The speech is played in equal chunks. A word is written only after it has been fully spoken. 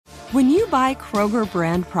When you buy Kroger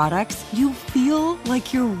brand products, you feel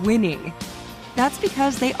like you're winning. That's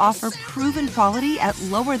because they offer proven quality at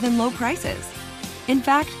lower than low prices. In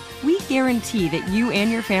fact, we guarantee that you and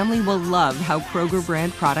your family will love how Kroger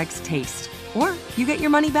brand products taste, or you get your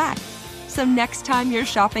money back. So next time you're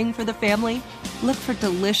shopping for the family, look for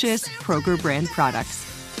delicious Kroger brand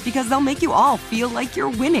products, because they'll make you all feel like you're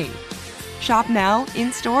winning. Shop now,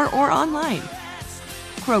 in-store, or online.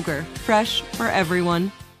 Kroger, fresh for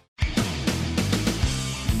everyone.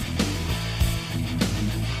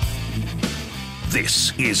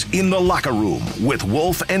 This is In the Locker Room with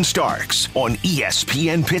Wolf and Starks on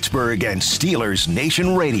ESPN Pittsburgh and Steelers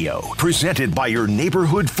Nation Radio. Presented by your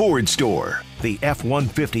neighborhood Ford store. The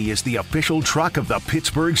F-150 is the official truck of the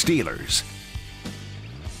Pittsburgh Steelers.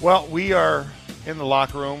 Well, we are in the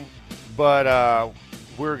locker room, but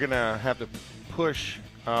we're going to have to push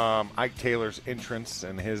Ike Taylor's entrance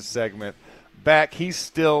and his segment back. He's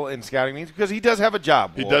still in scouting meetings because he does have a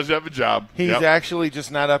job. He does have a job. He's actually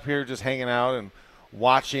just not up here just hanging out and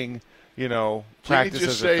watching, practice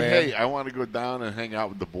just as a fan. hey, I want to go down and hang out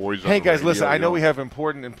with the boys. Hey, on the guys, radio, listen, I know we have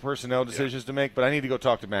important and personnel decisions to make, but I need to go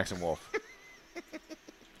talk to Max and Wolf.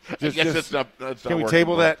 That's not can we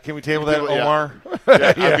table that? Can we table that, Omar?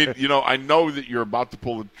 Yeah. I mean, I know that you're about to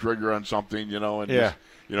pull the trigger on something, and just,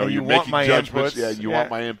 and you're want making my judgments. inputs. Yeah, you want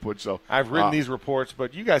my input. So I've written these reports,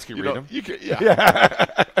 but you guys can read them. You can,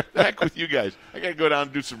 The heck with you guys. I got to go down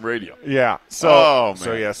and do some radio. Yeah. So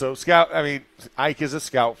scout. I mean, Ike is a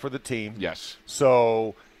scout for the team. Yes.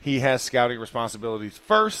 So he has scouting responsibilities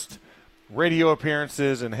first, radio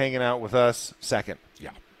appearances and hanging out with us second.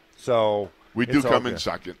 Yeah. So we do come in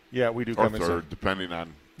second. Yeah, we do or come in third, second, depending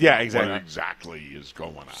on. Yeah, exactly. What exactly is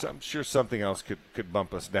going on. So I'm sure something else could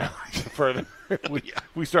bump us down further.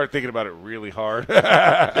 We start thinking about it really hard.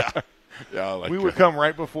 Like we would come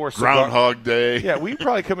right before Groundhog Day. Yeah, we'd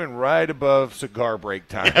probably come in right above cigar break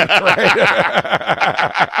time.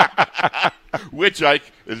 Which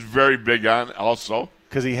Ike is very big on also.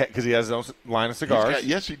 Because he has his own line of cigars.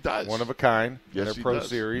 Yes, he does. One of a kind. Yes, in he Pro does.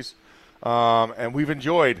 Series. And we've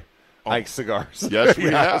enjoyed Ike's cigars. Yes, we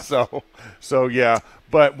have. So yeah.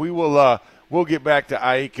 But we will we'll get back to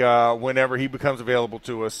Ike whenever he becomes available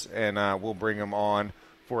to us, and we'll bring him on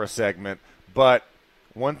for a segment. But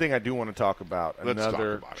one thing I do want to talk about,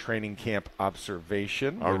 another training camp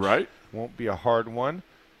observation. All right. Won't be a hard one.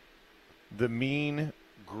 The Mean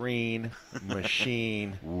Green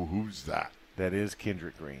Machine. Ooh, who's that? That is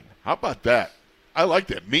Kendrick Green. How about that? I like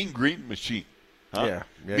that. Mean Green Machine. Huh? Yeah,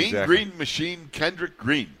 Mean exactly. Green Machine, Kendrick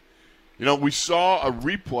Green. We saw a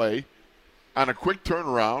replay on a quick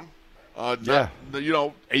turnaround. A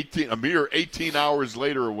mere 18 hours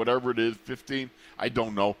later or whatever it is, 15. I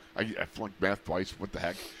don't know. I flunked math twice. What the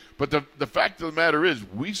heck? But the fact of the matter is,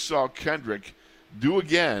 we saw Kendrick do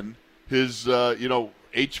again his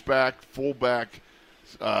H-back, fullback,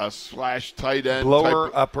 / tight end.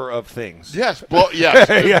 Blower upper of things. Yes.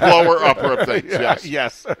 Blower upper of things. Yes.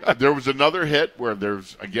 Yes. There was another hit where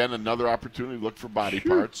there's, again, another opportunity to look for body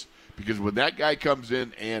parts. Because when that guy comes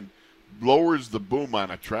in and lowers the boom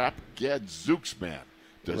on a trap, gadzooks, man,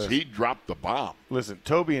 does he drop the bomb. Listen,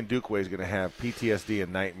 Toby and Dukeway is going to have PTSD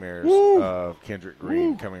and nightmares of Kendrick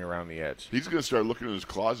Green coming around the edge. He's going to start looking in his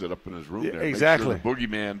closet up in his room there. Exactly. Make sure the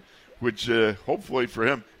boogeyman, which hopefully for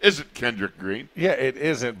him isn't Kendrick Green. Yeah, it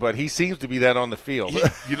isn't, but he seems to be that on the field.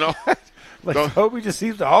 Toby just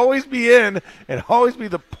seems to always be in and always be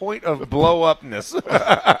the point of blow-upness.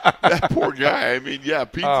 That poor guy. I mean,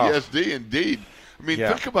 PTSD indeed. I mean,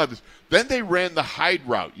 think about this. Then they ran the hide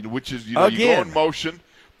route, which is, you go in motion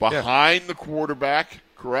behind the quarterback,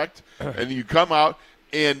 correct? And you come out,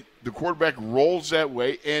 and the quarterback rolls that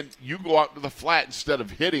way, and you go out to the flat instead of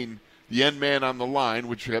hitting the end man on the line,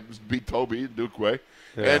 which happens to be Toby Dukeway.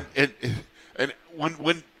 Yeah. And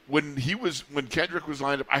when Kendrick was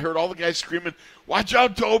lined up, I heard all the guys screaming, "Watch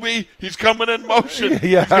out, Toby! He's coming in motion."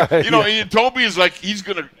 And Toby is like he's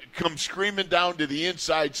going to come screaming down to the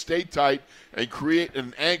inside, stay tight, and create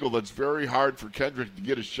an angle that's very hard for Kendrick to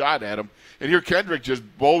get a shot at him. And here Kendrick just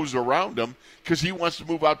bows around him because he wants to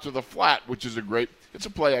move out to the flat, which is it's a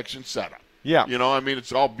play-action setup. Yeah.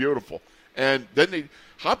 It's all beautiful. And then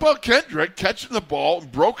how about Kendrick catching the ball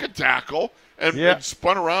and broke a tackle and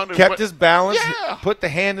spun around and kept his balance, put the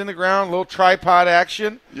hand in the ground, a little tripod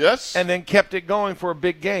action. Yes. And then kept it going for a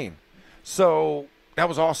big gain. So that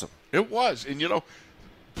was awesome. It was. And,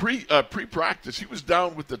 pre-practice, he was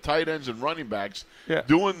down with the tight ends and running backs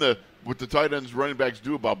doing what the tight ends and running backs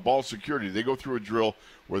do about ball security. They go through a drill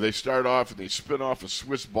where they start off and they spin off a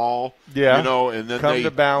Swiss ball, and then they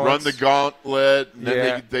run the gauntlet, and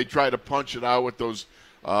then they try to punch it out with those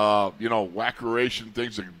wackeration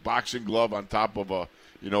things, a boxing glove on top of a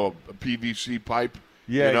PVC pipe.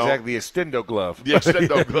 Yeah, exactly. The extendo glove. The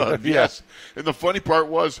extendo glove, yes. And the funny part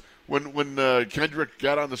was when Kendrick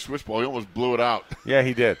got on the Swiss ball, he almost blew it out. Yeah,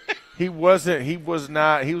 he did. He was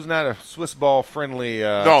not a Swiss ball friendly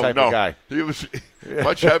type of guy. He was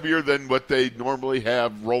much heavier than what they normally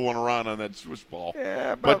have rolling around on that Swiss ball.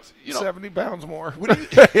 Yeah, about 70 pounds more.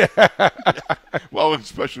 Well,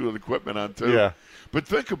 especially with equipment on too. Yeah. But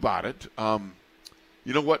think about it.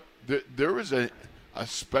 You know what? There is a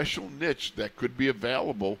special niche that could be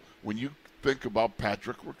available when you think about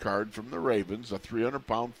Patrick Ricard from the Ravens, a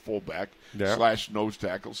 300-pound fullback / nose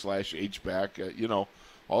tackle / H-back,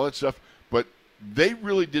 all that stuff. But they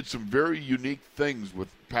really did some very unique things with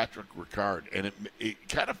Patrick Ricard, and it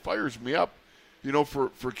kind of fires me up.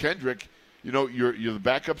 For Kendrick, you're the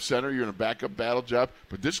backup center, you're in a backup battle job,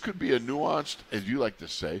 but this could be a nuanced, as you like to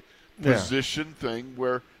say, position thing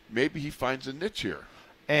where maybe he finds a niche here.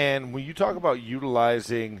 And when you talk about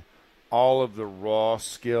utilizing all of the raw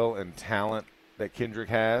skill and talent that Kendrick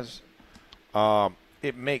has,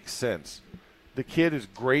 it makes sense. The kid is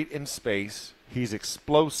great in space. He's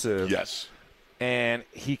explosive. Yes. And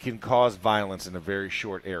he can cause violence in a very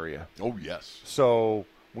short area. Oh, yes. So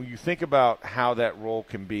when you think about how that role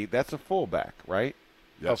can be, that's a fullback, right?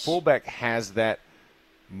 Yes. A fullback has that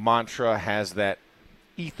mantra, has that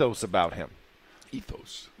ethos about him.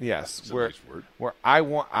 Ethos. Yes. That's a nice word. Where I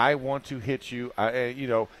want to hit you,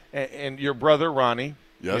 and your brother Ronnie,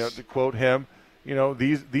 yes. To quote him,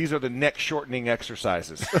 these are the neck shortening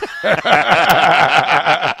exercises.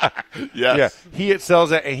 Yes. Yeah. He excels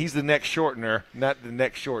that, and he's the neck shortener, not the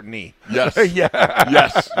neck shortenee. Yes. Yeah.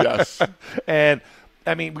 Yes. And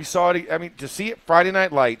we saw it. To see it Friday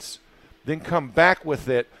Night Lights, then come back with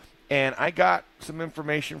it. And I got some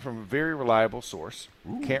information from a very reliable source.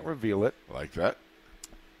 Ooh. Can't reveal it. I like that.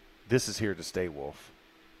 This is here to stay, Wolf.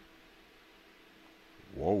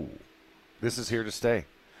 Whoa. This is here to stay.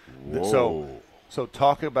 Whoa. So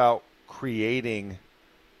talk about creating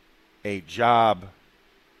a job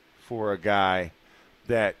for a guy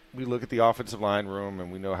that we look at the offensive line room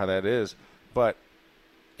and we know how that is. But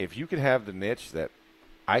if you could have the niche that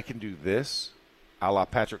I can do this, a la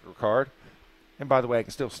Patrick Ricard. And by the way, I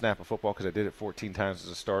can still snap a football because I did it 14 times as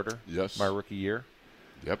a starter. Yes. My rookie year.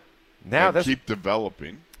 Yep. Now and keep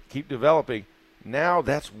developing. Keep developing. Now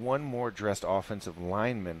that's one more dressed offensive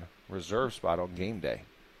lineman reserve spot on game day.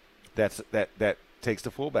 That takes the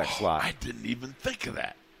fullback slot. I didn't even think of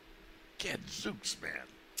that. Gadzooks, man.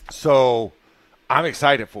 So I'm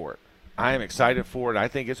excited for it. I am excited for it. I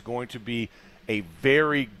think it's going to be a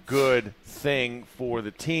very good thing for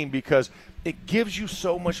the team because it gives you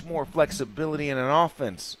so much more flexibility in an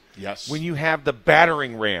offense. Yes. When you have the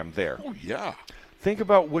battering ram there. Oh, yeah. Think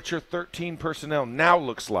about what your 13 personnel now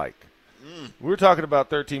looks like. We were talking about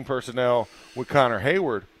 13 personnel with Connor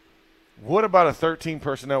Hayward. What about a 13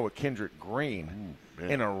 personnel with Kendrick Green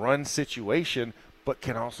in a run situation, but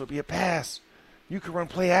can also be a pass? You can run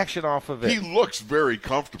play action off of it. He looks very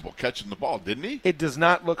comfortable catching the ball, didn't he? It does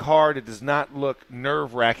not look hard. It does not look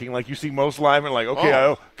nerve-wracking like you see most linemen like,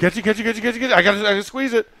 okay, catch it. I got to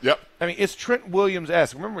squeeze it. Yep. It's Trent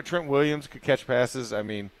Williams-esque. Remember when Trent Williams could catch passes? I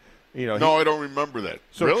don't remember that.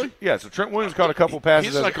 So, really? So Trent Williams caught a couple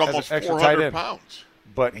passes. He's like almost 400 pounds.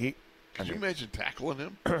 But Could you imagine tackling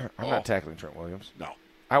him? I'm not tackling Trent Williams. No.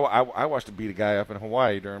 I watched him beat a guy up in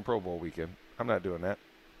Hawaii during Pro Bowl weekend. I'm not doing that.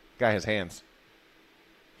 Guy has hands.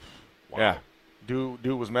 Wow. Yeah. Dude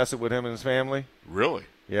was messing with him and his family. Really?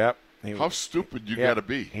 Yep. How stupid you got to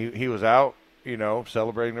be. He was out,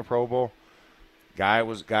 celebrating the Pro Bowl. Guy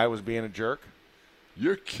was being a jerk.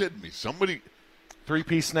 You're kidding me. Somebody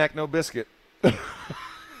 3-piece snack, no biscuit. You're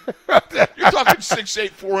talking 6'8",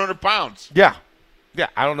 400 pounds. Yeah. Yeah,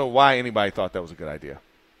 I don't know why anybody thought that was a good idea.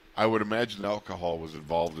 I would imagine alcohol was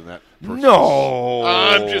involved in that. No.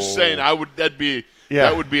 I'm just saying that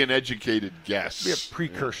would be an educated guess. Be a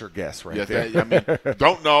precursor guess there.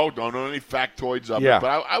 Don't know any factoids of it,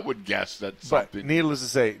 but I would guess that something. But needless to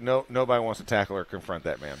say, nobody wants to tackle or confront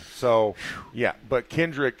that man. So, but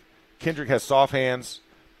Kendrick has soft hands.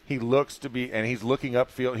 He looks to be, and he's looking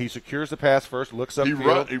upfield. He secures the pass first, looks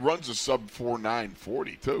upfield. He runs a sub 4.9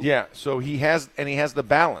 40 too. Yeah, so he has the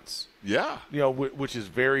balance. Yeah, which is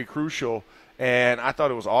very crucial. And I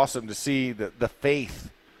thought it was awesome to see the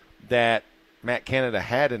faith that Matt Canada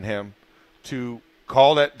had in him to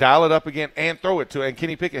dial it up again, and throw it to, and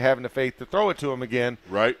Kenny Pickett having the faith to throw it to him again,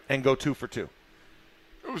 right, and go 2 for 2.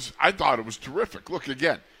 I thought it was terrific. Look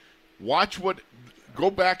again, go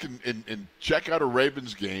back and check out a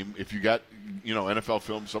Ravens game if you got NFL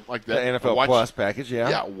film, something like that. The NFL Plus package, yeah.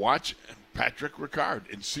 Yeah, watch Patrick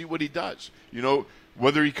Ricard and see what he does. You know,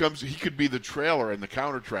 whether he could be the trailer in the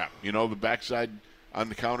counter trap, you know, the backside on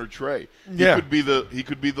the counter tray. Yeah. He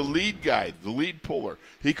could be the lead guy, the lead puller.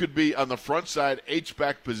 He could be on the front side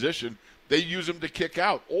H-back position. They use him to kick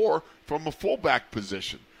out, or from a fullback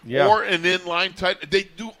position, or an inline tight. They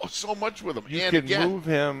do so much with him. You can move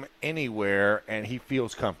him anywhere, and he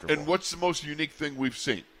feels comfortable. And what's the most unique thing we've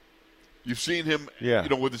seen? You've seen him, you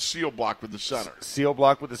know, with the seal block with the center. Seal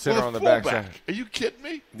block with the center on the backside. Are you kidding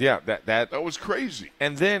me? Yeah, that was crazy.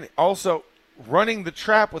 And then also running the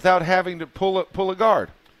trap without having to pull a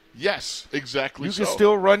guard. Yes, exactly. You can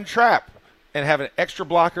still run trap and have an extra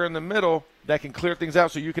blocker in the middle that can clear things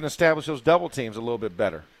out so you can establish those double teams a little bit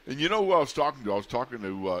better. And you know who I was talking to? I was talking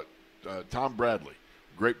to Tom Bradley,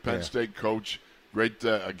 great Penn State coach, great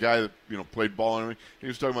a guy that, you know, played ball and everything. He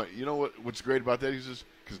was talking about, you know what's great about that? He says,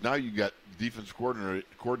 because now you got defense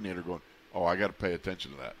coordinator going, oh, I got to pay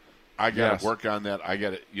attention to that. I got to work on that. I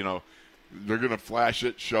got to, you know, they're going to flash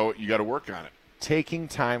it, show it. You got to work on it. Taking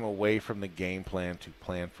time away from the game plan to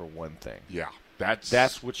plan for one thing. Yeah,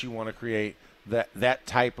 that's what you want to create. That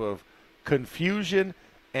type of confusion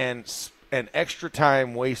and extra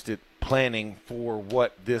time wasted planning for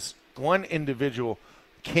what this one individual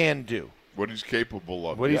can do. What he's capable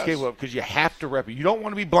of. What he's capable of, because you have to rep it. You don't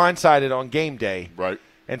want to be blindsided on game day. Right.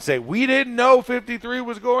 And say, we didn't know 53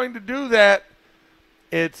 was going to do that.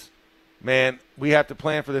 It's, man, we have to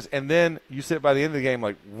plan for this. And then you sit by the end of the game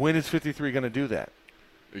like, when is 53 going to do that?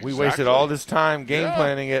 Exactly. We wasted all this time game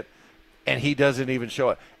planning it, and he doesn't even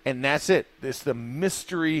show it. And that's it. It's the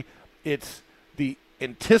mystery. It's the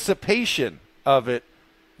anticipation of it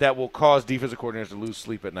that will cause defensive coordinators to lose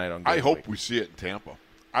sleep at night on game I hope week. we see it in Tampa.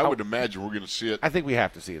 I would imagine we're going to see it. I think we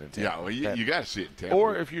have to see it in Tampa. Yeah, well, you got to see it in Tampa.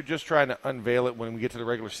 Or if you're just trying to unveil it when we get to the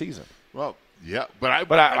regular season. Well, yeah, but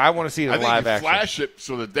I want to see it in live action. action. Flash it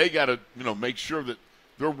so that they got to, you know, make sure that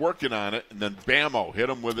they're working on it, and then bammo, hit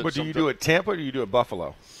them with it. But do you do it Tampa or do you do it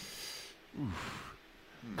Buffalo?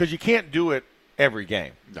 Because you can't do it every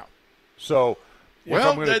game. No. So,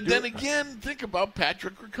 well, then again, think about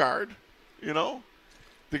Patrick Ricard. You know,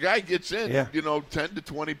 the guy gets in, you know, 10 to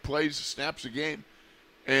 20 plays, snaps a game.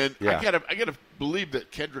 And I gotta believe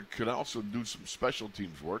that Kendrick could also do some special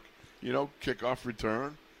teams work, you know, kickoff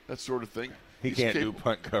return, that sort of thing. He can't do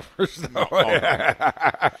punt coverage. No.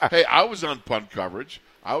 Hey, I was on punt coverage.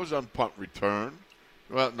 I was on punt return.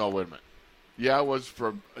 Well, no, wait a minute. Yeah, I was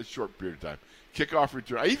for a short period of time. Kickoff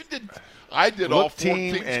return. I did all four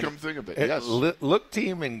teams. Come think of it. Yes. Look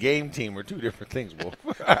team and game team are two different things, Wolf.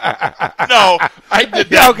 No, I did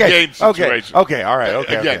that game situation. Okay, all right.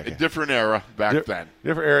 Okay. Again, a different era back then.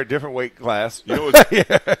 Different era, different weight class. You know,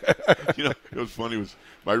 it was funny. It was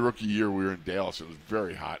my rookie year. We were in Dallas. It was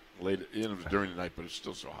very hot. It was during the night, but it's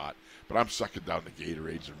still so hot. But I'm sucking down the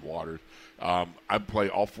Gatorades and water. I play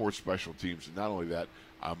all four special teams, and not only that,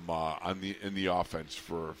 I'm in the offense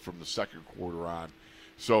from the second quarter on.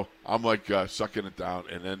 So I'm like sucking it down,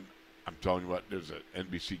 and then I'm telling you what, there's an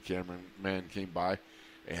NBC cameraman came by,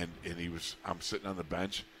 and I'm sitting on the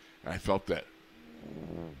bench, and I felt that,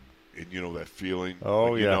 and you know that feeling.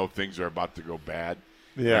 Oh, you know things are about to go bad.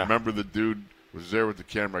 Yeah. I remember the dude was there with the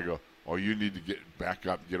camera. I go, oh, you need to get back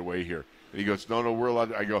up, get away here. And he goes, no, we're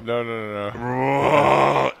allowed to. I go, no.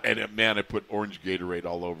 And man, I put orange Gatorade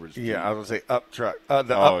all over his feet. Yeah, I was going to say up truck.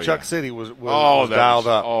 Chuck City was dialed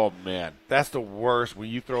up. Oh, man. That's the worst when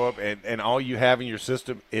you throw up and all you have in your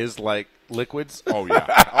system is like liquids. Oh,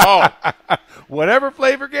 yeah. Whatever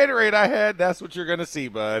flavor Gatorade I had, that's what you're going to see,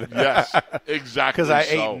 bud. Yes, exactly. Because I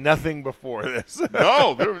ate nothing before this.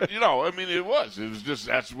 No, I mean, it was just,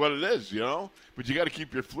 that's what it is, you know. But you got to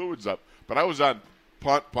keep your fluids up. But I was on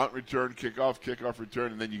punt return, kickoff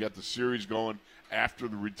return, and then you got the series going after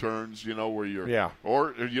the returns, you know, where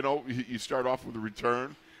or, you know, you start off with a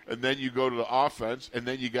return, and then you go to the offense, and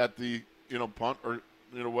then you got the, you know, punt or,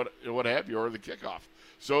 you know, what have you, or the kickoff.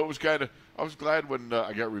 So it was kind of, I was glad when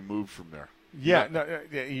I got removed from there. Yeah,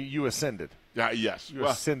 you ascended. Yeah, yes. You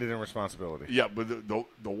ascended in responsibility. Yeah, but the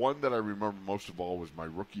one that I remember most of all was my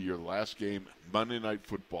rookie year, the last game, Monday Night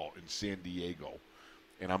Football in San Diego.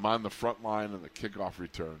 And I'm on the front line on the kickoff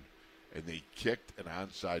return, and they kicked an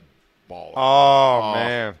onside ball. Oh,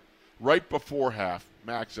 man. Right before half,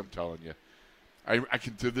 Max, I'm telling you, I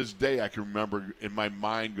can, to this day, I can remember in my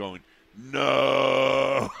mind going,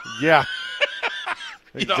 no. Yeah.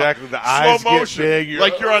 Exactly. The eyes slow motion, get big.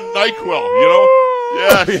 Like you're on NyQuil, you know?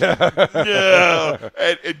 Yes. Yeah.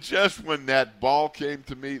 And just when that ball came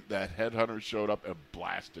to me, that headhunter showed up and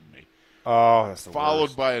blasted me. Oh, that's the Followed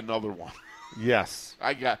worst. by another one. Yes.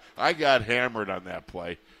 I got hammered on that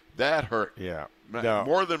play. That hurt. Yeah. No.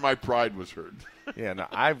 More than my pride was hurt. Yeah, no,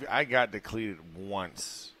 I got depleted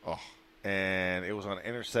once. Oh. And it was on an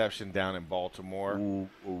interception down in Baltimore. Ooh.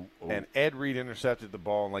 And Ed Reed intercepted the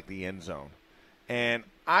ball in, like, the end zone. And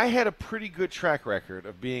I had a pretty good track record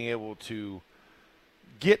of being able to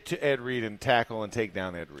get to Ed Reed and tackle and take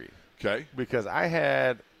down Ed Reed. Okay. Because I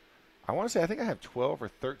think I have 12 or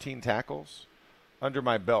 13 tackles under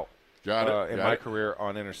my belt in my career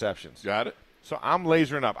on interceptions. Got it. So I'm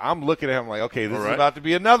lasering up. I'm looking at him like, okay, this is about to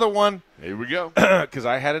be another one. Here we go. Because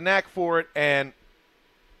I had a knack for it. And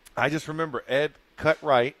I just remember Ed cut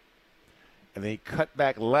right, and then he cut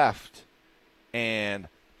back left. And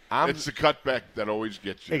it's the cutback that always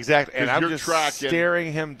gets you. Exactly. And I'm just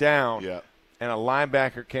staring him down. Yeah. And a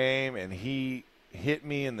linebacker came, and he hit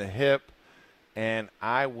me in the hip, and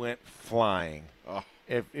I went flying. Oh.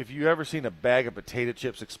 If you ever seen a bag of potato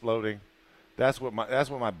chips exploding, that's what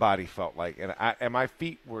my body felt like. And my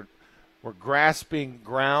feet were grasping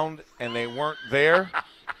ground, and they weren't there.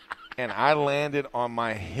 And I landed on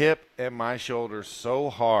my hip and my shoulder so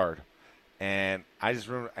hard, and I just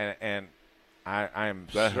remember, and I'm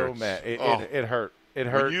so mad. It hurt. It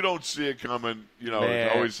hurt. When you don't see it coming,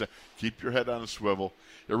 it's always say, keep your head on a swivel.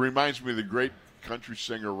 It reminds me of the great country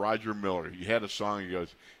singer Roger Miller. He had a song, he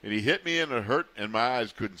goes, and he hit me and it hurt, and my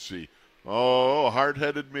eyes couldn't see. Oh,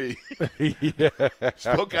 hard-headed me. Yeah.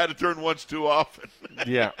 Still got to turn once too often.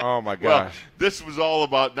 Yeah, oh my gosh. Well, this was all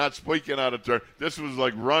about not speaking out of turn. This was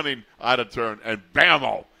like running out of turn, and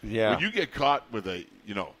bam-o. Yeah. When you get caught with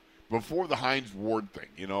before the Hines Ward thing,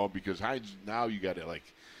 because Hines, now you got to,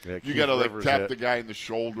 you got to tap the guy in the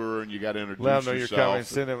shoulder, and you got to introduce yourself. Let him know you're coming.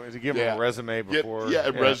 Send him to give him a resume before.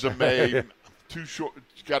 A resume. You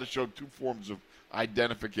got to show two forms of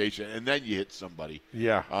identification, and then you hit somebody.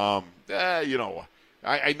 Yeah. I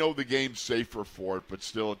know the game's safer for it, but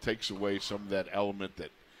still, it takes away some of that element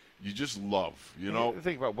that you just love.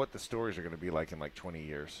 Think about what the stories are going to be like in 20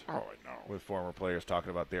 years. Oh, I know. With former players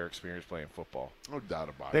talking about their experience playing football. No doubt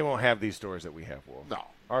about it. They won't have these stories that we have, Wolf. No.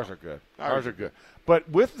 Ours are good. Ours are good. But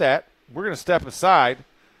with that, we're going to step aside.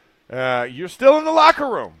 You're still in the locker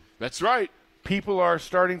room. That's right. People are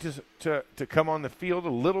starting to come on the field a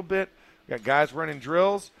little bit. We got guys running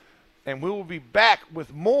drills. And we will be back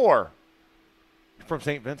with more from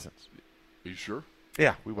St. Vincent's. Are you sure?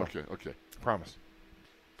 Yeah, we will. Okay. Promise.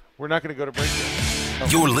 We're not going to go to break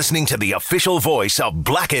yet. You're listening to the official voice of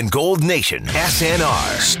Black and Gold Nation,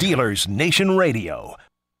 SNR, Steelers Nation Radio.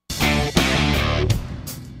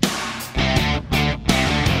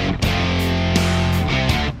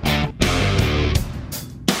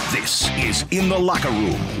 This is In the Locker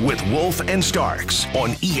Room with Wolf and Starks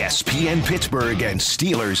on ESPN Pittsburgh and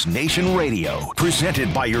Steelers Nation Radio.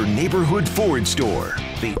 Presented by your neighborhood Ford store.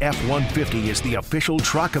 The F-150 is the official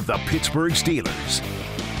truck of the Pittsburgh Steelers.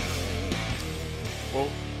 Well,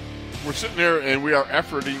 we're sitting there and we are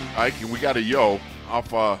efforting, Ike, and we got a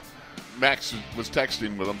off. Max was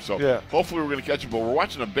texting with him, so hopefully we're going to catch him. But we're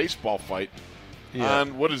watching a baseball fight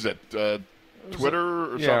on, what is it,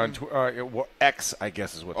 Twitter or something? Yeah, X, I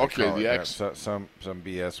guess is what they call it. Okay, the X. Some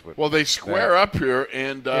BS with. Well, they square up here,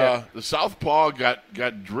 and the southpaw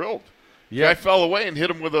got drilled. Yeah, guy fell away and hit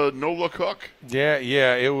him with a no-look hook. Yeah,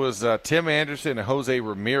 it was Tim Anderson and Jose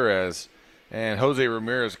Ramirez, and Jose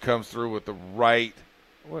Ramirez comes through with the right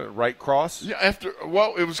cross. Yeah,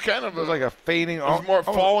 it was kind of like a fading. It was more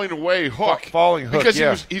falling away hook. Falling hook,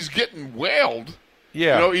 because he's getting wailed.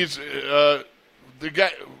 Yeah, he's the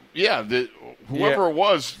guy. Yeah, whoever it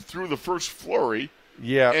was threw the first flurry.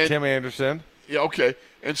 Yeah, Tim Anderson. Yeah, okay.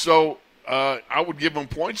 And so I would give him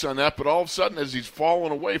points on that, but all of a sudden as he's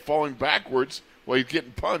falling backwards while he's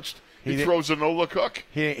getting punched, he throws a no-look hook.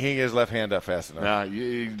 He ain't his left hand up fast enough. Nah,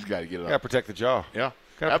 he's got to get it up. Got to protect the jaw. Yeah,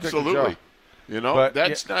 absolutely. But,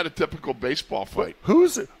 that's not a typical baseball fight. Who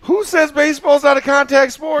says baseball's not a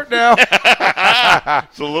contact sport now?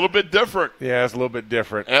 It's a little bit different. Yeah, it's a little bit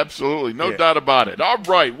different. Absolutely. No doubt about it. All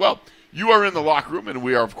right. Well, you are in the locker room, and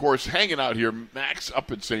we are, of course, hanging out here, Max, up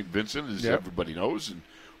at St. Vincent, as everybody knows. And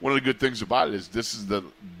one of the good things about it is this is the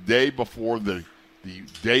day before the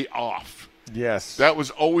day off. Yes. That was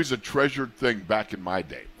always a treasured thing back in my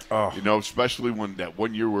day. Oh. Especially when that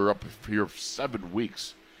 1 year we were up here for 7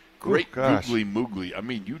 weeks. Great googly moogly. I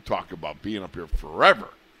mean, you talk about being up here forever.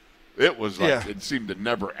 It was like it seemed to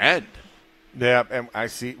never end. Yeah, and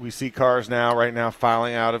we see cars right now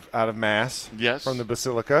filing out of Mass. Yes. From the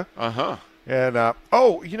Basilica. Uh-huh. And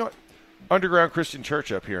Underground Christian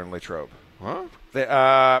Church up here in Latrobe. Huh?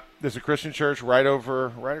 There's a Christian church right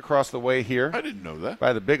across the way here. I didn't know that.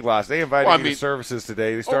 By the Big Lots. They invited me to services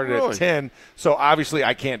today. They started at 10, so obviously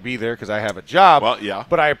I can't be there because I have a job. Well, yeah.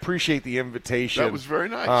 But I appreciate the invitation. That was very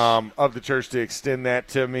nice. Of the church to extend that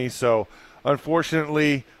to me. So,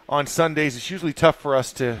 unfortunately, on Sundays it's usually tough for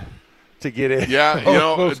us to get in. Yeah,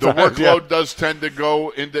 the workload does tend to go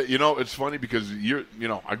into, it's funny because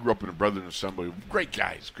I grew up in a Brethren Assembly, great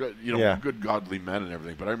guys, good, good godly men and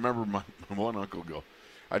everything. But I remember my one uncle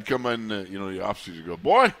I'd come in, the offices would go,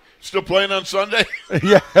 boy, still playing on Sunday?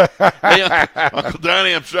 Yeah. Hey, Uncle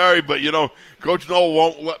Donnie, I'm sorry, but, Coach Noel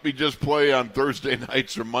won't let me just play on Thursday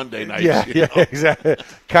nights or Monday nights. Yeah, exactly.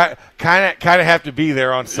 Kind of have to be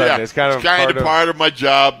there on Sunday. Yeah, it's kind of part of my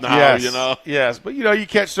job now, yes, Yes, but, you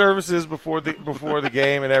catch services before the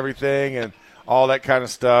game and everything and all that kind of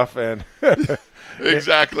stuff. And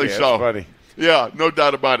exactly so. It's funny. Yeah, no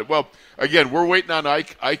doubt about it. Well, again, we're waiting on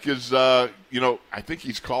Ike. Ike is, I think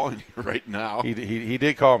he's calling you right now. He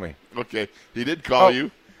did call me. Okay, he did call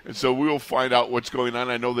you, and so we will find out what's going on.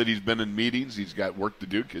 I know that he's been in meetings. He's got work to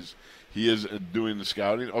do because he is doing the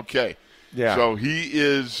scouting. Okay, yeah. So he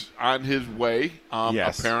is on his way,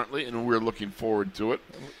 yes. apparently, and we're looking forward to it.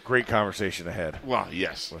 Great conversation ahead. Well,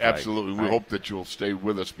 yes, absolutely. We hope that you'll stay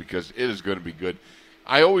with us because it is going to be good.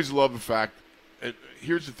 I always love the fact –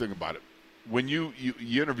 here's the thing about it. When you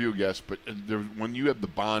interview a guest, but when you have the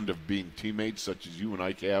bond of being teammates such as you and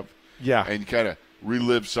Ike have, and kind of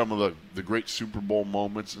relive some of the great Super Bowl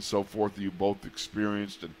moments and so forth that you both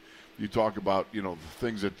experienced, and you talk about the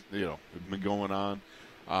things that have been going on.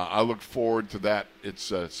 I look forward to that.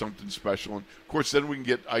 It's something special, and of course, then we can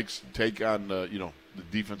get Ike's take on the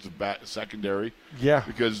defensive secondary. Yeah,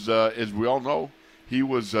 because as we all know, he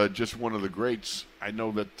was just one of the greats. I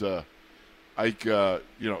know that. Ike,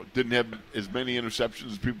 didn't have as many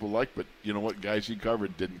interceptions as people like, but you know what? Guys he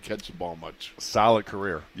covered didn't catch the ball much. Solid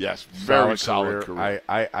career. Yes, very solid career.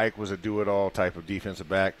 Ike was a do-it-all type of defensive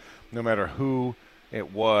back. No matter who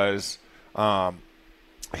it was,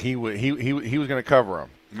 he was going to cover him.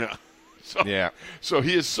 Yeah. So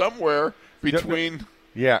he is somewhere between.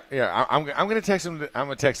 Yeah. I'm going to text him. I'm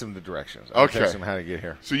going to text him the directions. Text him how to get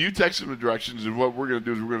here. So you text him the directions, and what we're going to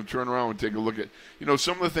do is we're going to turn around and take a look at,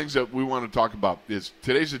 some of the things that we want to talk about. Is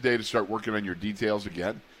today's the day to start working on your details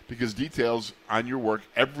again, because details on your work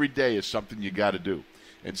every day is something you got to do,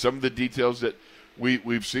 and some of the details that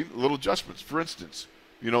we've seen little adjustments. For instance,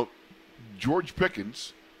 George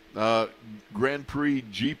Pickens, Grand Prix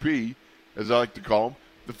GP, as I like to call him.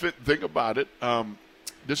 The thing about it.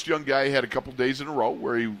 This young guy had a couple days in a row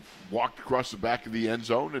where he walked across the back of the end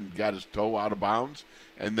zone and got his toe out of bounds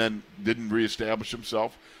and then didn't reestablish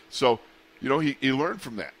himself. So, he learned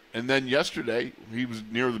from that. And then yesterday, he was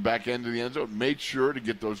near the back end of the end zone, made sure to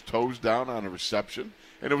get those toes down on a reception,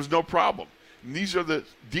 and it was no problem. And these are the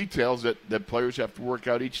details that players have to work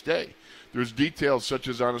out each day. There's details such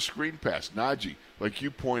as on a screen pass, Najee, like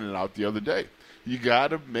you pointed out the other day. You got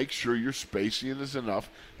to make sure your spacing is enough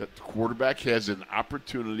that the quarterback has an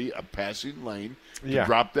opportunity, a passing lane, to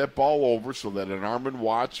drop that ball over so that an Armand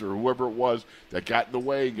Watts or whoever it was that got in the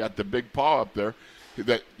way and got the big paw up there,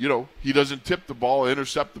 that, he doesn't tip the ball,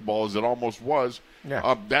 intercept the ball as it almost was.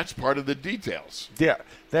 Yeah. That's part of the details. Yeah,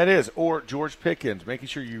 that is. Or George Pickens, making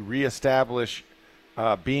sure you reestablish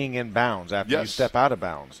being in bounds after you step out of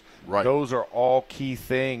bounds. Right. Those are all key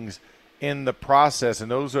things in the process, and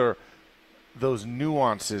those are – those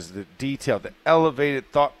nuances, the detail, the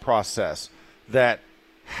elevated thought process that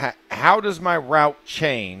how does my route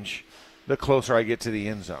change the closer I get to the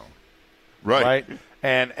end zone? Right.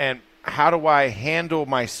 And how do I handle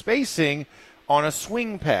my spacing on a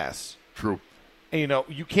swing pass? True.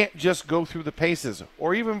 You can't just go through the paces,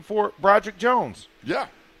 or even for Broderick Jones. Yeah.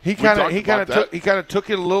 He kind of took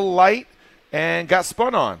it a little light and got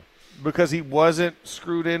spun on because he wasn't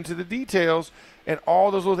screwed into the details. And all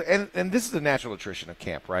those little and this is the natural attrition of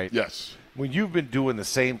camp, right? Yes. When you've been doing the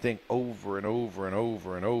same thing over and over and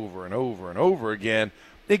over and over and over and over again,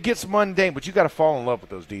 it gets mundane. But you got to fall in love with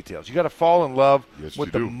those details. You got to fall in love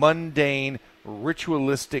with the mundane,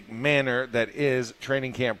 ritualistic manner that is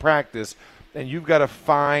training camp practice, and you've got to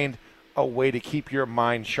find a way to keep your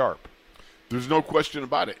mind sharp. There's no question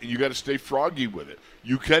about it, and you got to stay froggy with it.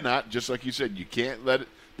 You cannot, just like you said, you can't let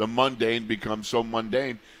the mundane become so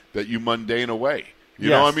mundane that you mundane away. You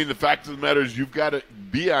know, I mean, the fact of the matter is you've got to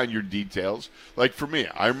be on your details. Like for me,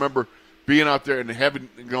 I remember being out there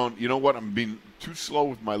and going, you know what, I'm being too slow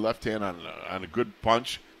with my left hand on a good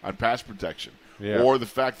punch on pass protection. Yeah. Or the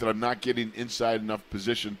fact that I'm not getting inside enough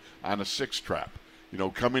position on a six trap.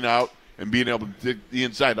 Coming out and being able to dig the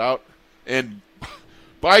inside out. And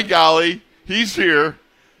by golly, he's here.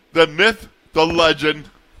 the myth, the legend,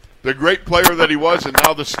 the great player that he was, and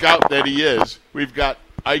now the scout that he is. We've got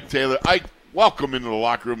Ike Taylor. Ike, welcome into the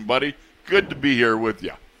locker room, buddy. Good to be here with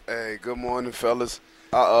you. Hey, good morning, fellas.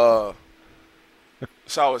 So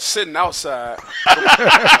I was sitting outside.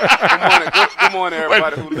 Good morning,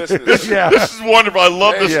 everybody who listens. This is wonderful. I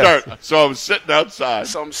love the start. So I was sitting outside.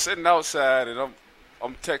 So I'm sitting outside, and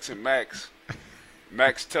I'm texting Max.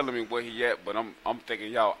 Max telling me where he at, but I'm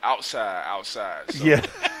thinking y'all outside. So yeah.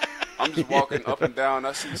 I'm just walking up and down.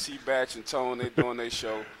 I see C-Batch and Tone. They doing their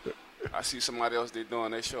show. I see somebody else, they doing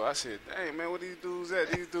their show. I said, dang, man, where these dudes at?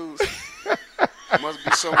 These dudes must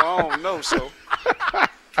be somewhere I don't know. So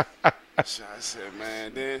I said,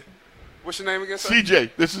 man, then what's your name again, sir?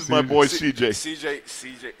 CJ. This is my boy CJ.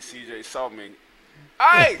 CJ saw me.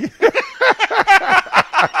 I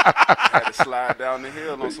had to slide down the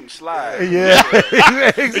hill on some slides. Yeah.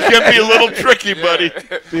 It can be a little tricky, buddy.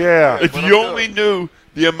 Yeah. If you only knew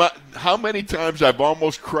the amount, how many times I've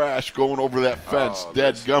almost crashed going over that fence,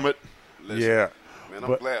 dadgummit. Yeah. Man,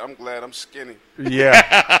 I'm glad I'm skinny. Yeah.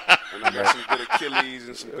 And I got some good Achilles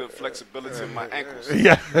and some good flexibility in my ankles.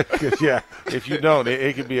 Yeah. Yeah. If you don't,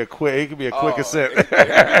 it could be a quick ascent. It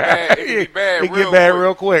can be bad. It get bad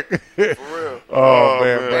real quick. For real. Oh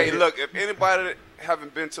man. Hey, look, if anybody that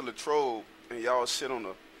haven't been to Latrobe and y'all sit on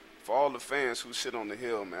for all the fans who sit on the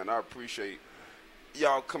hill, man, I appreciate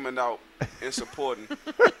y'all coming out and supporting.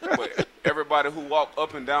 But everybody who walk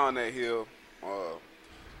up and down that hill,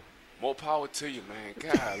 more power to you, man.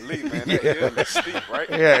 Golly, man, that hill is steep, right?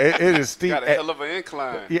 Yeah, it is steep. Got a hell of an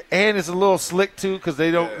incline. Yeah, and it's a little slick too because they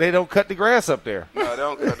don't cut the grass up there. No, they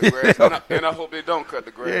don't cut the grass, and I hope they don't cut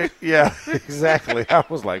the grass. Yeah, exactly. I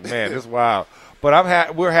was like, man, this is wild.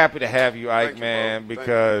 But we're happy to have you, Ike, man,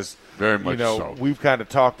 because very much so. We've kind of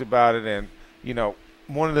talked about it, and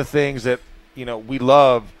one of the things that we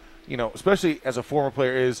love, especially as a former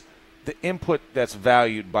player, is the input that's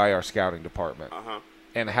valued by our scouting department.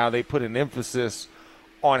 And how they put an emphasis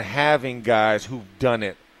on having guys who've done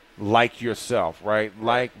it like yourself, right?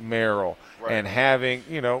 Like Merrill, and having,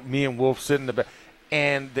 me and Wolf sit in the back,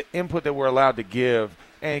 and the input that we're allowed to give.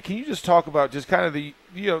 And can you just talk about just kind of the,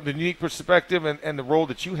 the unique perspective and the role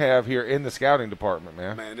that you have here in the scouting department,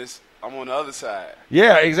 man? Man, I'm on the other side.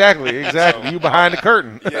 Yeah, exactly. So, you behind the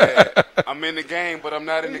curtain. Yeah, I'm in the game, but I'm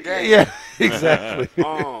not in the game. Yeah, exactly.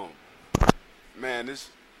 Man,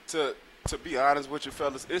 to be honest with you,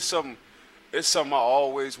 fellas, it's something I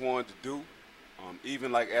always wanted to do.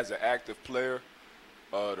 Even like as an active player,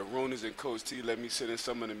 the Rooney's and Coach T let me sit in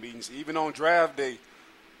some of the meetings. Even on draft day,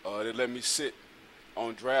 they let me sit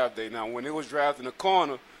on draft day. Now, when it was drafting the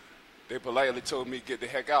corner, they politely told me get the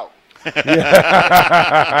heck out. So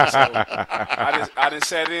I just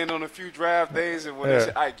sat in on a few draft days, and when they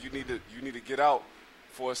said, Ike, you need to get out.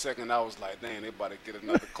 For a second, I was like, "Damn, they about to get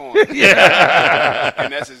another corner."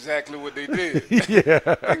 And that's exactly what they did. Yeah,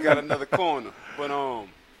 they got another corner. But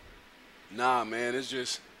nah, man, it's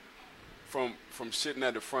just from sitting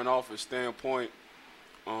at the front office standpoint.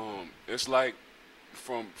 It's like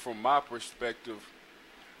from my perspective,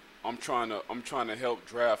 I'm trying to help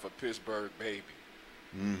draft a Pittsburgh baby.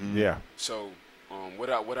 Mm-hmm. Yeah. So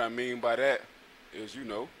what I mean by that is,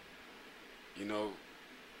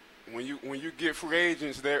 when you get free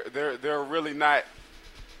agents, they're really not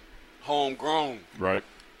homegrown. Right.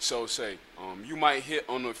 So you might hit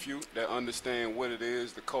on a few that understand what it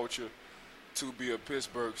is, the culture, to be a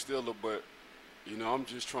Pittsburgh Steeler, but I'm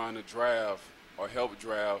just trying to draft or help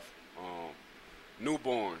draft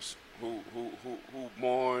newborns who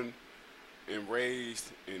born and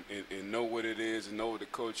raised and know what it is and know what the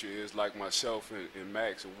culture is, like myself and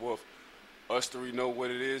Max and Wolf. Us three know what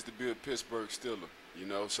it is to be a Pittsburgh Steeler.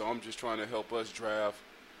 So I'm just trying to help us draft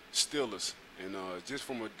Steelers. And just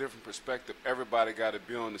from a different perspective, everybody got to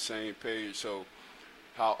be on the same page. So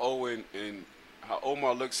how Owen and how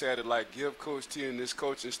Omar looks at it, like give Coach T and this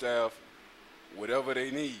coaching staff whatever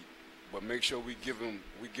they need, but make sure we give them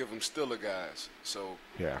Steeler guys. So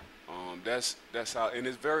yeah, that's how, and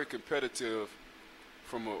it's very competitive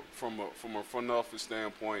from a front office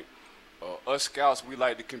standpoint. Us scouts, we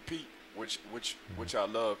like to compete, which I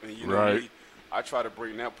love, and right. me, I try to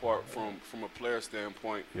bring that part from a player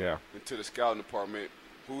standpoint into the scouting department.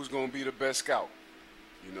 Who's going to be the best scout?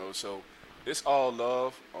 So it's all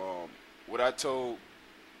love. What I told,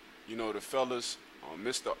 the fellas,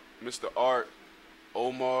 Mr. Art,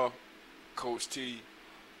 Omar, Coach T,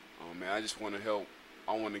 man, I just want to help.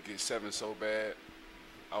 I want to get 7 so bad.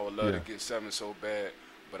 I would love to get 7 so bad,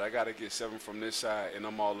 but I got to get 7 from this side, and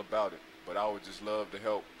I'm all about it. But I would just love to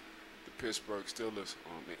help the Pittsburgh Steelers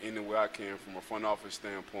in any way I can from a front office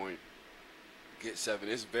standpoint. Get 7.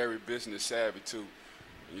 It's very business savvy too.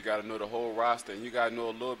 You got to know the whole roster, and you got to know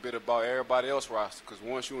a little bit about everybody else's roster. Because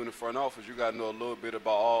once you're in the front office, you got to know a little bit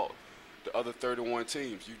about all the other 31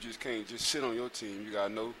 teams. You just can't just sit on your team. You got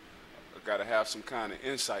to know, got to have some kind of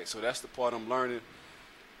insight. So that's the part I'm learning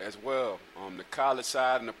as well. The college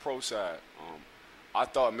side and the pro side. I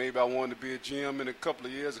thought maybe I wanted to be a GM in a couple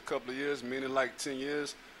of years, meaning like 10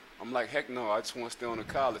 years. I'm like, heck no, I just want to stay on the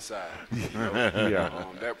college side. You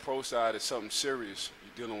know? That pro side is something serious.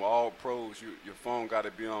 You're dealing with all pros. Your phone got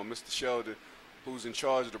to be on. Mr. Sheldon, who's in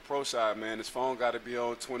charge of the pro side, man, his phone got to be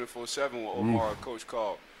on 24/7 when Omar coach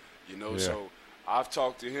called. You know, so I've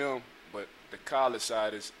talked to him, but the college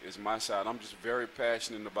side is my side. I'm just very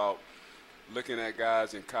passionate about looking at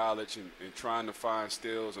guys in college and trying to find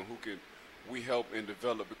steals and who can we help and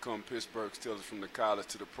develop become Pittsburgh Steelers from the college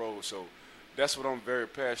to the pros. So that's what I'm very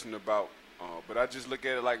passionate about. But I just look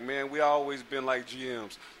at it like, man, we always been like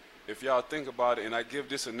GMs. If y'all think about it, and I give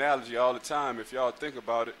this analogy all the time, if y'all think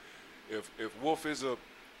about it, if Wolf is a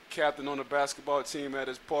captain on the basketball team at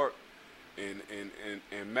his park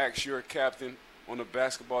and Max, you're a captain on the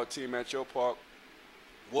basketball team at your park,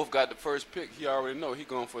 Wolf got the first pick. He already know he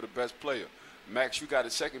going for the best player. Max, you got a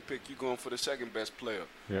second pick, you going for the second best player.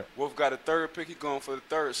 Yeah. Wolf got a third pick, he going for the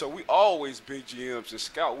third. So we always big GMs and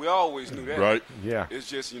scout. We always knew that. Right. Yeah. It's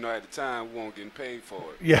just, at the time we weren't getting paid for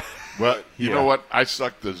it. Yeah. Well, you know what? I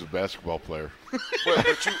sucked as a basketball player. Well,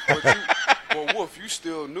 Wolf, you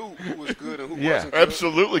still knew who was good and who wasn't good.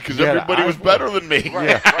 Absolutely, because everybody was better than me.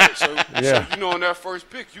 Right. So on that first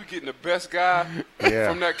pick, you getting the best guy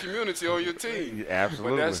from that community on your team.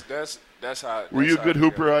 Absolutely. But that's how. Were you a good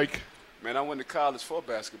hooper, Ike? Man, I went to college for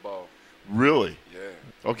basketball. Really?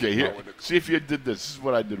 Yeah. Okay, here. See if you did this. This is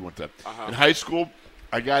what I did one time. In high school,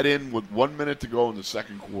 I got in with 1 minute to go in the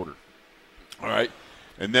second quarter. All right?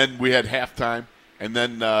 And then we had halftime. And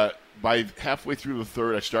then by halfway through the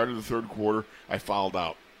third, I started the third quarter, I fouled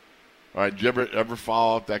out. All right, did you ever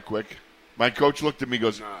foul out that quick? My coach looked at me and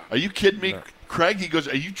goes, Are you kidding me, Craig? He goes,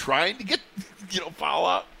 are you trying to get, foul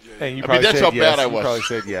out? And that's how bad I was. You probably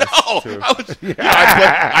said yes. No,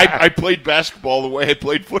 I played basketball the way I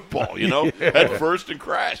played football, head first and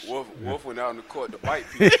crash. Wolf went out in the court to bite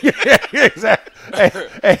people.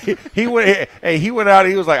 Exactly. He went out.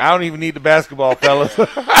 He was like, I don't even need the basketball, fellas. he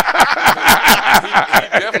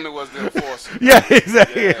definitely was the enforcer. Yeah,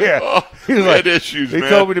 exactly. Yeah. Oh, he was like, issues, man. He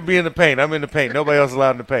told me to be in the paint. I'm in the paint. Nobody else is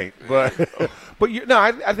allowed in the paint. But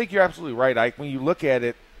I think you're absolutely right, Ike. When you look at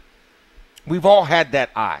it, we've all had that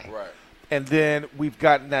eye. Right. And then we've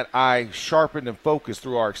gotten that eye sharpened and focused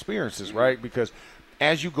through our experiences, right? Because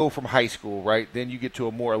as you go from high school, right, then you get to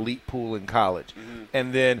a more elite pool in college. Mm-hmm.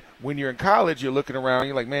 And then when you're in college, you're looking around,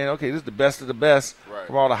 you're like, man, okay, this is the best of the best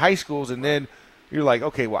from all the high schools. And then you're like,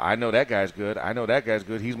 okay, well, I know that guy's good. I know that guy's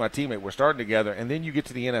good. He's my teammate. We're starting together. And then you get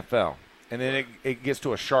to the NFL. And then it gets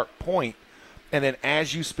to a sharp point. And then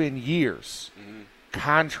as you spend years,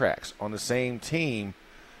 contracts on the same team,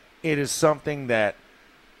 it is something that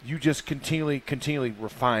you just continually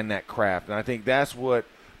refine that craft. And I think that's what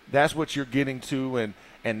you're getting to,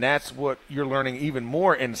 and that's what you're learning even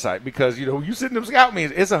more insight, because you sit in them scout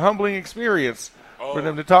meetings, it's a humbling experience for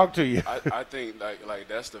them to talk to you. I think like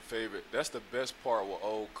that's the best part with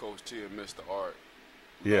old Coach T and Mr. Art.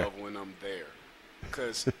 Love when I'm there,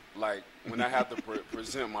 because like when I have to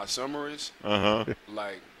present my summaries,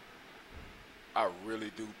 like I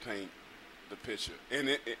really do paint the picture,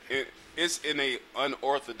 and it's in a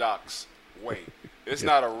unorthodox way. It's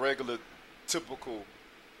not a regular, typical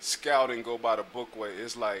scouting go by the book way.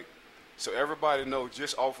 It's like, so everybody know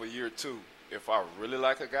just off of year 2 if I really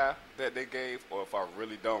like a guy that they gave, or if I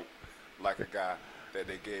really don't like a guy that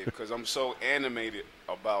they gave, because I'm so animated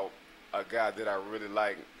about a guy that I really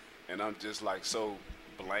like, and I'm just like so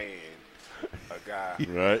bland a guy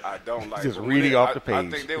I don't like. Just reading off the page. I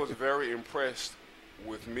think they was very impressed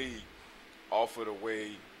with me off of the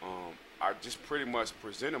way I just pretty much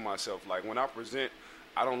presented myself. Like when I present,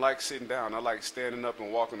 I don't like sitting down. I like standing up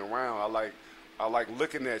and walking around. I like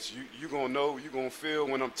looking at you. You gonna know, you gonna feel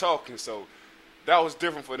when I'm talking. So that was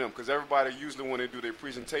different for them, because everybody usually when they do their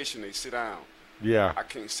presentation, they sit down. Yeah. I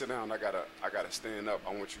can't sit down. I gotta stand up.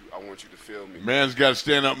 I want you to feel me. Man's got to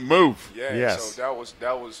stand up and move. Yeah. Yes. So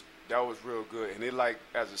that was real good. And they like,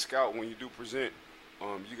 as a scout, when you do present,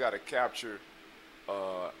 you got to capture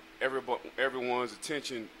everyone's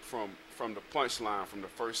attention from the punchline, from the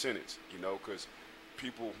first sentence, because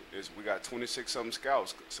we got 26-something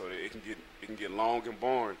scouts, so that it can get long and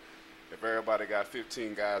boring if everybody got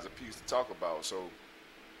 15 guys a piece to talk about. So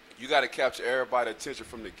you got to capture everybody's attention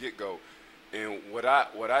from the get-go. And what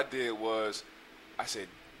I did was, I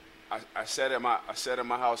sat at my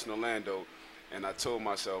house in Orlando, and I told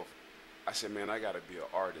myself, I said, man, I got to be an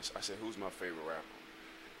artist. I said, who's my favorite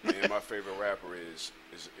rapper? And my favorite rapper is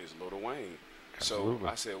Lil Wayne. Absolutely. So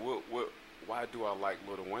I said, why do I like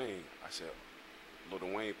Lil Wayne? I said,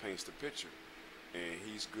 Lil Wayne paints the picture. And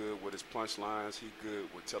he's good with his punchlines. He's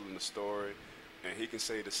good with telling the story. And he can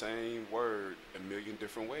say the same word a million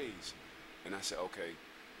different ways. And I said, okay,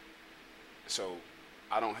 so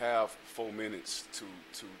I don't have 4 minutes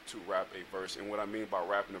to rap a verse. And what I mean by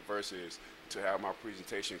rapping a verse is to have my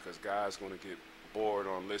presentation, because guys going to get bored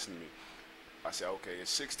on listening to me. I said, okay,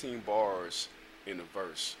 it's 16 bars in a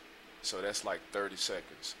verse. So that's like 30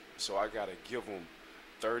 seconds. So I got to give them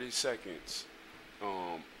 30 seconds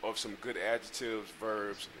of some good adjectives,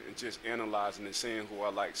 verbs, and just analyzing and saying who I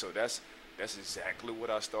like. So that's exactly what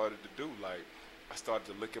I started to do. Like, I started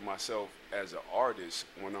to look at myself as an artist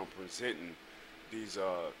when I'm presenting these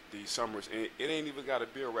summers. And it ain't even got to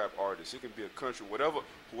be a rap artist. It can be a country,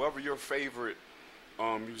 whoever your favorite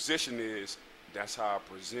musician is. That's how I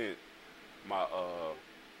present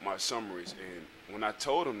my summaries. And when I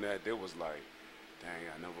told them that, they was like, "Dang,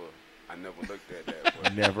 I never looked at that."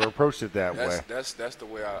 But never approached it that way. That's the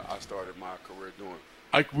way I started my career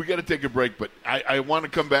doing. We got to take a break, but I want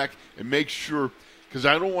to come back and make sure, because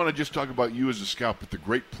I don't want to just talk about you as a scout, but the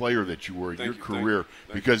great player that you were in your career,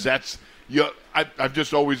 because that's I've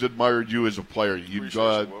just always admired you as a player.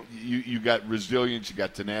 You got resilience, you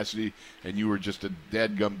got tenacity, and you were just a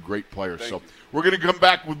dadgum great player. Thank you. We're going to come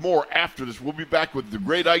back with more after this. We'll be back with the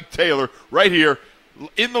great Ike Taylor right here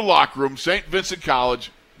in the locker room, St. Vincent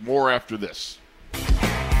College. More after this.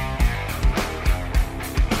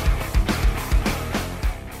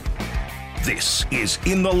 This is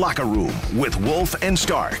In the Locker Room with Wolf and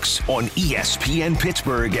Starks on ESPN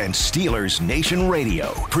Pittsburgh and Steelers Nation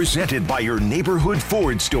Radio. Presented by your neighborhood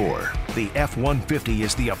Ford store. The F-150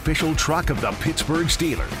 is the official truck of the Pittsburgh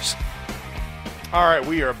Steelers. All right,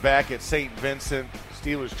 we are back at St. Vincent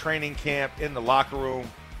Steelers training camp in the locker room.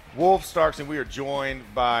 Wolf, Starks, and we are joined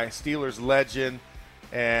by Steelers legend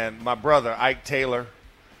and my brother, Ike Taylor.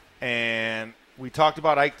 And we talked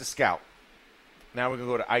about Ike the scout. Now we're going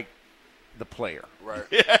to go to Ike the player. Right.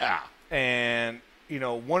 Yeah. And,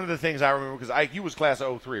 one of the things I remember, because Ike, you was class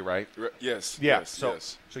of 03, right? Yes. Yeah.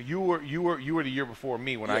 Yes, So you were the year before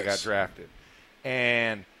me when I got drafted.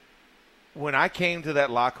 And when I came to that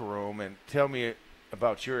locker room, and tell me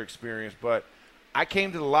about your experience, but I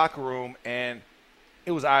came to the locker room and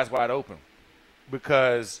it was eyes wide open,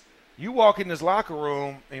 because you walk in this locker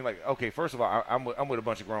room and you're like, okay, first of all, I'm with a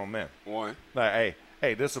bunch of grown men. One. Like,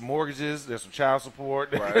 hey, there's some mortgages, there's some child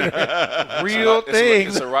support, right. real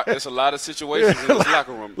things. It's a lot of situations in this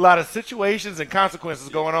locker room. A lot of situations and consequences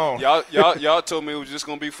going on. Y'all told me it was just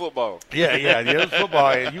gonna be football. Yeah, it was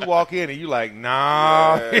football, and you walk in and you like,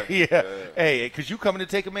 nah, yeah. Hey, because you coming to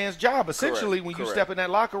take a man's job. Essentially, when you step in that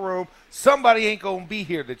locker room, somebody ain't gonna be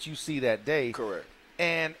here that you see that day. Correct.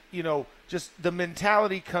 And just the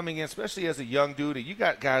mentality coming in, especially as a young dude, and you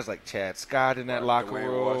got guys like Chad Scott in that locker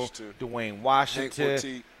room, Dwayne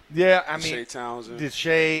Washington. Yeah, I mean, Deshae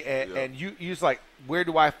Townsend. And you was like, where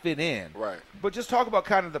do I fit in? Right. But just talk about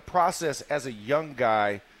kind of the process as a young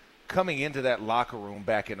guy coming into that locker room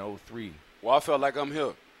back in 03. Well, I felt like I'm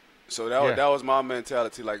here. So that was my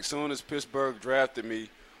mentality. Like, as soon as Pittsburgh drafted me,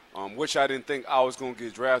 which I didn't think I was going to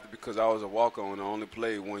get drafted because I was a walk-on and I only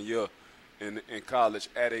played 1 year in college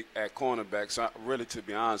at cornerback. So really, to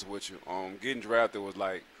be honest with you, getting drafted was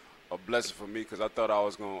like a blessing for me, because I thought I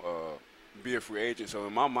was going to be a free agent. So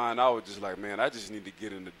in my mind, I was just like, man, I just need to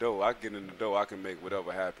get in the door. I get in the door, I can make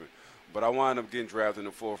whatever happen. But I wound up getting drafted in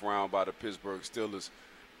the 4th round by the Pittsburgh Steelers.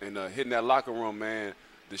 And hitting that locker room, man,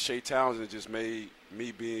 Deshae Townsend just made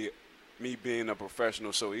me being a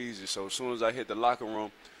professional so easy. So as soon as I hit the locker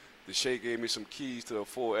room, Deshae gave me some keys to a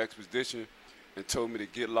full expedition and told me to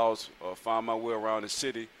get lost, find my way around the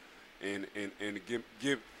city, and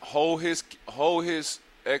hold his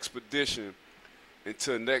expedition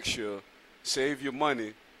until next year. Save your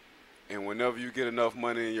money, and whenever you get enough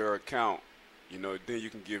money in your account, then you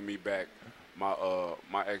can give me back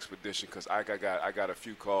my expedition, because I got a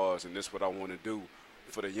few cars, and this is what I want to do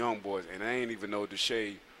for the young boys. And I ain't even know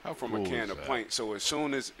Deshae from a can of paint. So as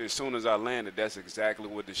soon as I landed, that's exactly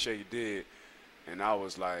what Deshae did, and I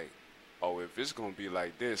was like, oh, if it's going to be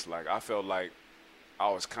like this, like, I felt like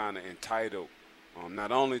I was kind of entitled,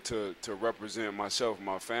 not only to represent myself and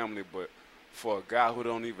my family, but for a guy who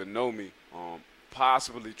don't even know me,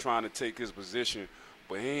 possibly trying to take his position,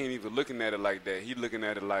 but he ain't even looking at it like that. He looking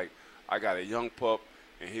at it like, I got a young pup,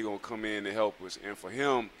 and he going to come in and help us. And for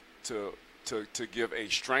him to give a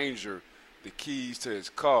stranger the keys to his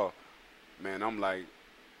car, man, I'm like,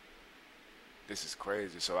 this is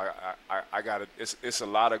crazy. So I got it's a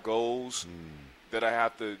lot of goals that I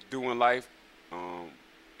have to do in life,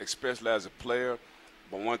 especially as a player.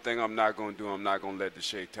 But one thing I'm not going to do, I'm not going to let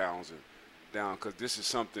Deshae Townsend down, because this is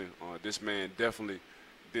something this man definitely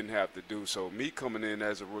didn't have to do. So me coming in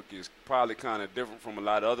as a rookie is probably kind of different from a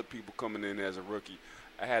lot of other people coming in as a rookie.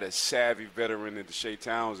 I had a savvy veteran in Deshae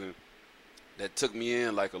Townsend that took me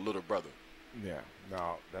in like a little brother. Yeah,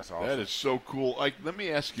 no, that's awesome. That is so cool. Like, let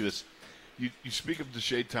me ask you this. You speak of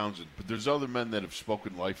Deshae Townsend, but there's other men that have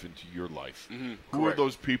spoken life into your life. Mm-hmm, Who are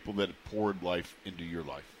those people that have poured life into your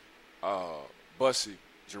life? Bussy,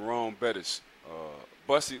 Jerome Bettis.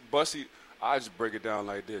 Bussy, I just break it down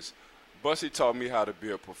like this. Bussy taught me how to be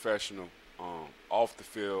a professional off the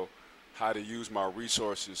field, how to use my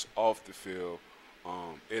resources off the field.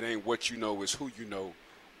 It ain't what you know, it's who you know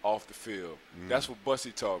off the field. That's what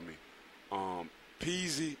Bussy taught me.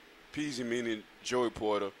 Peasy meaning Joey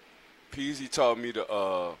Porter, Peasy taught me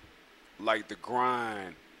the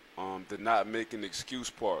grind, the not making excuse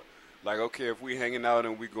part. Like, okay, if we hanging out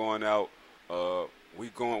and we going out, we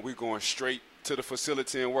going straight to the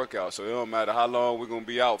facility and work out. So it don't matter how long we're gonna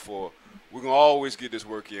be out for. We're gonna always get this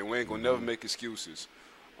work in. We ain't gonna never make excuses.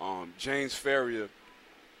 James Ferrier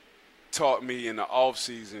taught me in the off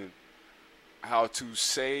season how to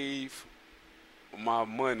save my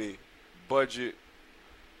money, budget,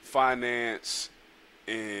 finance,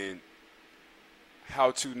 and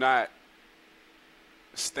how to not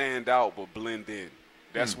stand out but blend in.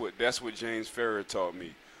 That's what James Ferrier taught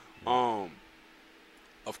me.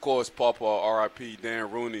 Of course, Papa, R.I.P.,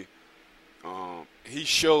 Dan Rooney, he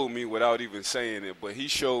showed me without even saying it, but he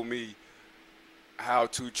showed me how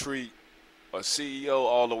to treat a CEO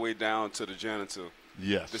all the way down to the janitor.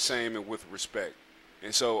 Yes. The same and with respect.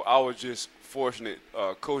 And so I was just fortunate.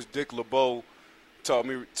 Coach Dick LeBeau taught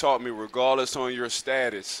me regardless on your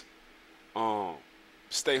status,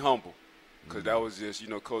 stay humble. Because that was just,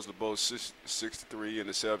 Coach LeBeau, 63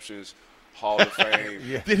 interceptions, Hall of Fame.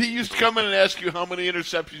 Yeah. Did he used to come in and ask you how many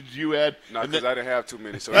interceptions you had? No, because I didn't have too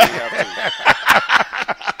many, so he didn't have to.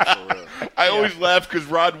 I always laugh because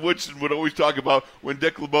Rod Woodson would always talk about when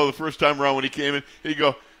Dick LeBeau, the first time around when he came in, he'd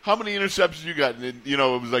go, how many interceptions you got? And it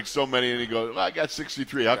was like so many, and he'd go, well, I got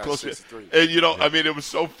 63. How close? 63. And I mean, it was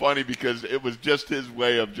so funny because it was just his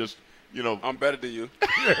way of just, I'm better than you.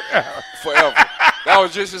 Forever. That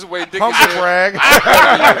was just his way. Humble brag.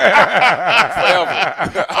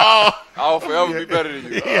 Forever. I'll forever be better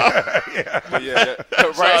than you. Yeah. But yeah,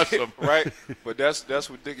 that's right, awesome. Right. But that's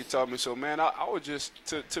what Dickie taught me. So man, I was just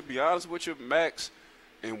to be honest with you, Max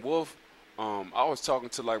and Wolf. I was talking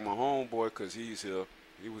to like my homeboy because he's here.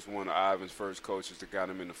 He was one of Ivan's first coaches that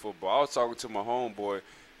got him into football. I was talking to my homeboy,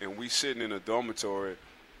 and we sitting in a dormitory,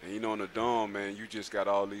 and in the dorm, man, you just got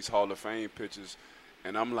all these Hall of Fame pictures,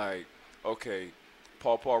 and I'm like, okay.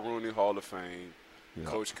 Papa Rooney, Hall of Fame. Yep.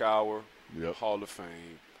 Coach Cowher, yep. Hall of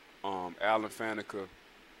Fame. Alan Faneca,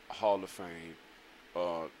 Hall of Fame.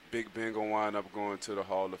 Big Ben gonna wind up going to the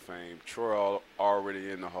Hall of Fame. Troy already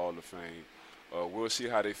in the Hall of Fame. We'll see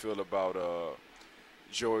how they feel about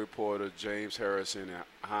Joey Porter, James Harrison, and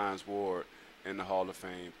Hines Ward in the Hall of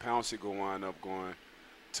Fame. Pouncey gonna wind up going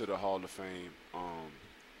to the Hall of Fame.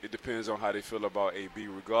 It depends on how they feel about AB.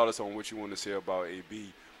 Regardless on what you want to say about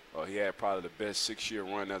AB, he had probably the best 6-year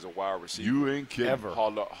run as a wide receiver. You ain't kidding. Ever.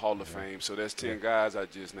 Hall of Fame. So that's 10 guys I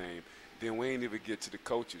just named. Then we ain't even get to the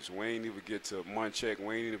coaches. We ain't even get to Munchak.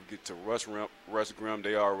 We ain't even get to Russ Grimm.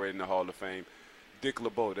 They already in the Hall of Fame. Dick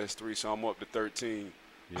LeBeau, that's 3. So I'm up to 13.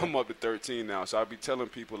 Yeah. I'm up to 13 now. So I be telling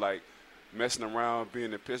people, like, messing around,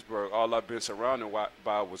 being in Pittsburgh, all I've been surrounded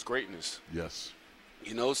by was greatness. Yes.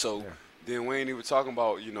 So then we ain't even talking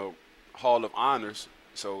about, Hall of Honors.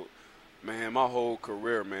 So – man, my whole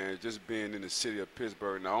career, man, just being in the city of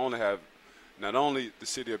Pittsburgh. Not only the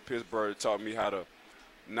city of Pittsburgh taught me how to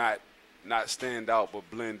not stand out but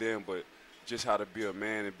blend in, but just how to be a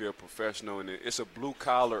man and be a professional. And it's a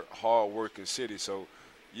blue-collar, hard-working city. So,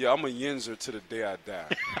 yeah, I'm a Yinzer to the day I die.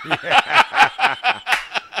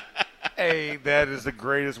 Hey, that is the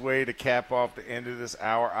greatest way to cap off the end of this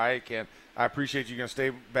hour, Ike. And I appreciate you going to stay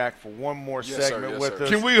back for one more segment with us.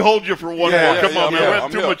 Can we hold you for one more? Come on, man. We're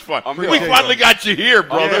having too much fun. We finally got you here,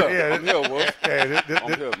 brother. I'm here, Wolf.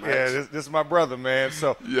 This is my brother, man.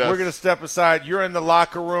 So we're going to step aside. You're in the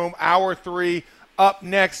locker room. Hour 3 up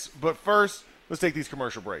next. But first, let's take these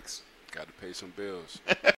commercial breaks. Got to pay some bills.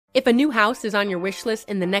 If a new house is on your wish list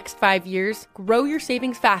in the next 5 years, grow your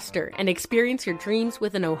savings faster and experience your dreams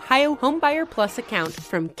with an Ohio Homebuyer Plus account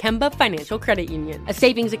from Kemba Financial Credit Union. A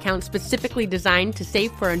savings account specifically designed to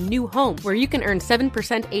save for a new home, where you can earn 7%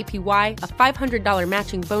 APY, a $500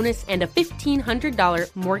 matching bonus, and a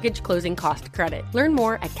 $1,500 mortgage closing cost credit. Learn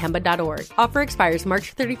more at Kemba.org. Offer expires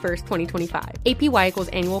March 31st, 2025. APY equals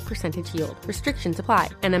annual percentage yield. Restrictions apply.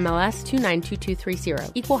 NMLS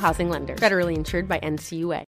 292230. Equal housing lender. Federally insured by NCUA.